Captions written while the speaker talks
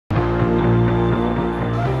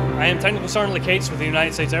I am Technical Sergeant Lacates with the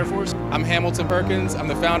United States Air Force. I'm Hamilton Perkins. I'm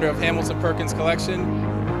the founder of Hamilton Perkins Collection.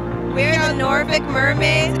 We're the Norfolk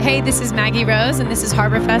Mermaids. Hey, this is Maggie Rose, and this is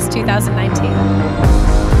Harborfest 2019.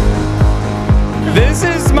 This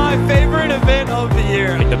is my favorite event of the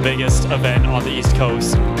year. The biggest event on the East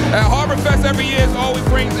Coast. At Harborfest every year always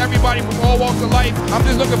brings everybody from all walks of life. I'm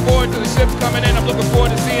just looking forward to the ships coming in. I'm looking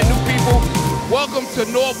forward to seeing new people. Welcome to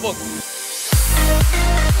Norfolk.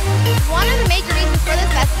 One of the major reasons for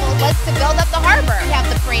this festival was to build up the harbor. We have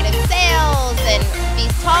the parade of sails and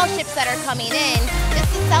these tall ships that are coming in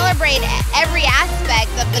just to celebrate every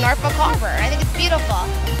aspect of the Norfolk Harbor. I think it's beautiful.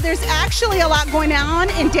 There's actually a lot going on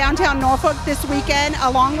in downtown Norfolk this weekend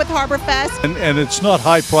along with Harborfest. And it's not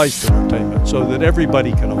high-priced entertainment so that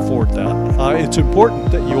everybody can afford that. It's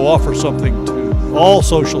important that you offer something to all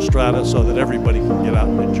social strata so that everybody can get out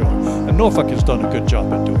and enjoy. And Norfolk has done a good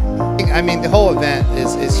job at doing that. I mean, the whole event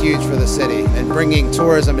is huge for the city and bringing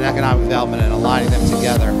tourism and economic development and aligning them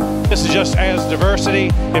together. This is just as diversity.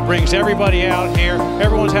 It brings everybody out here.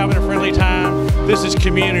 Everyone's having a friendly time. This is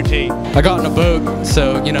community. I got in a boat,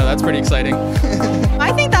 so, you know, that's pretty exciting.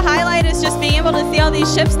 I think the highlight is just being able to see all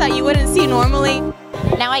these ships that you wouldn't see normally.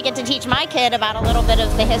 Now I get to teach my kid about a little bit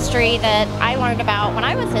of the history that I learned about when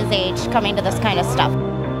I was his age, coming to this kind of stuff.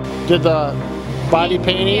 Did the body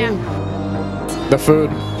painting, The food.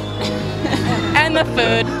 And the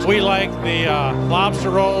food. We like the lobster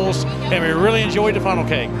rolls, and we really enjoyed the funnel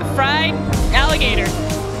cake. Fried alligator.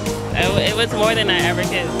 It was more than I ever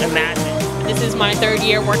could imagine. This is my third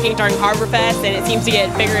year working during Harborfest, and it seems to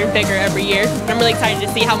get bigger and bigger every year. I'm really excited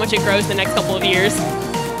to see how much it grows the next couple of years.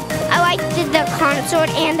 I liked the concert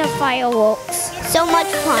and the fireworks. So much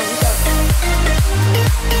fun.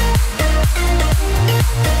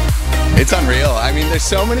 It's unreal. I mean, there's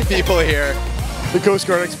so many people here. the Coast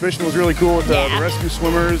Guard exhibition was really cool with the rescue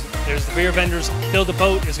swimmers. There's the beer vendors. Build a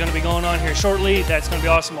Boat is going to be going on here shortly. That's going to be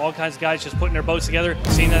awesome. All kinds of guys just putting their boats together,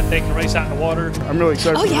 seeing that they can race out in the water. I'm really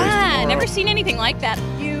excited for the race tomorrow. Never seen anything like that.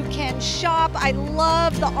 You can shop. I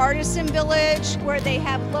love the Artisan Village where they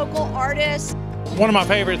have local artists. One of my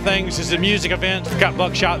favorite things is the music event. Got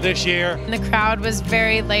Buckshot this year. And the crowd was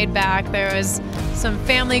very laid back. There was some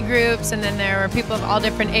family groups, and then there were people of all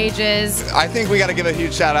different ages. I think we got to give a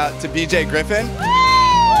huge shout out to BJ Griffin.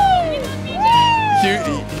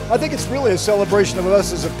 I think it's really a celebration of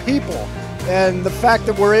us as a people, and the fact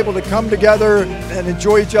that we're able to come together and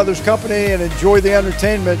enjoy each other's company and enjoy the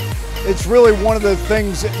entertainment. It's really one of the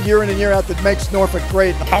things year in and year out that makes Norfolk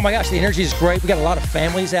great. Oh my gosh, the energy is great. We got a lot of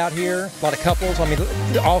families out here, a lot of couples. I mean,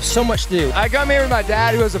 so much to do. I come here with my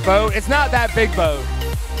dad who has a boat. It's not that big boat.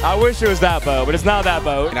 I wish it was that boat, but it's not that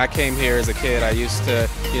boat. And I came here as a kid. I used to,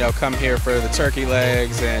 come here for the turkey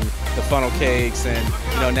legs and the funnel cakes, and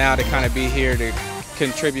now to kind of be here to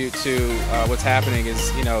contribute to what's happening is,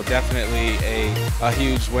 definitely a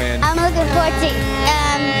huge win. I'm looking forward to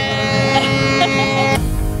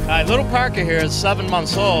Little Parker here is 7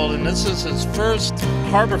 months old, and this is his first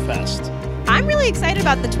Harborfest. I'm really excited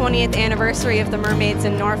about the 20th anniversary of the Mermaids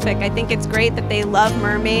in Norfolk. I think it's great that they love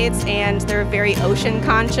mermaids and they're very ocean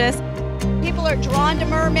conscious. People are drawn to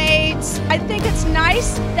mermaids. I think it's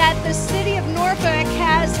nice that the city of Norfolk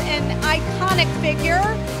has an iconic figure.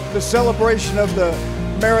 The celebration of the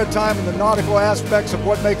maritime and the nautical aspects of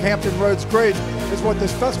what make Hampton Roads great is what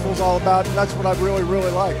this festival is all about, and that's what I really,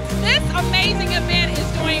 really like. This amazing event is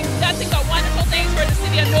doing nothing but wonderful things for the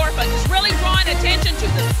city of Norfolk. It's really drawing attention to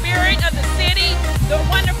the spirit of the city, the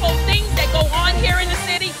wonderful things that go on here in the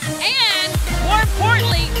city, and more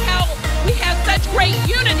importantly, how we have such great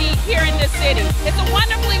unity here in this city. It's a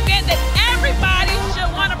wonderful event that everybody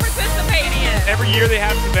should want to participate in. Every year they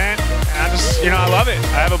have this event, and I love it.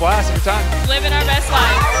 I have a blast every time. Living our best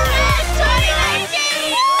life.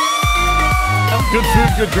 Good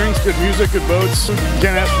food, good drinks, good music, good boats.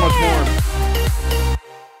 Can't ask for much more.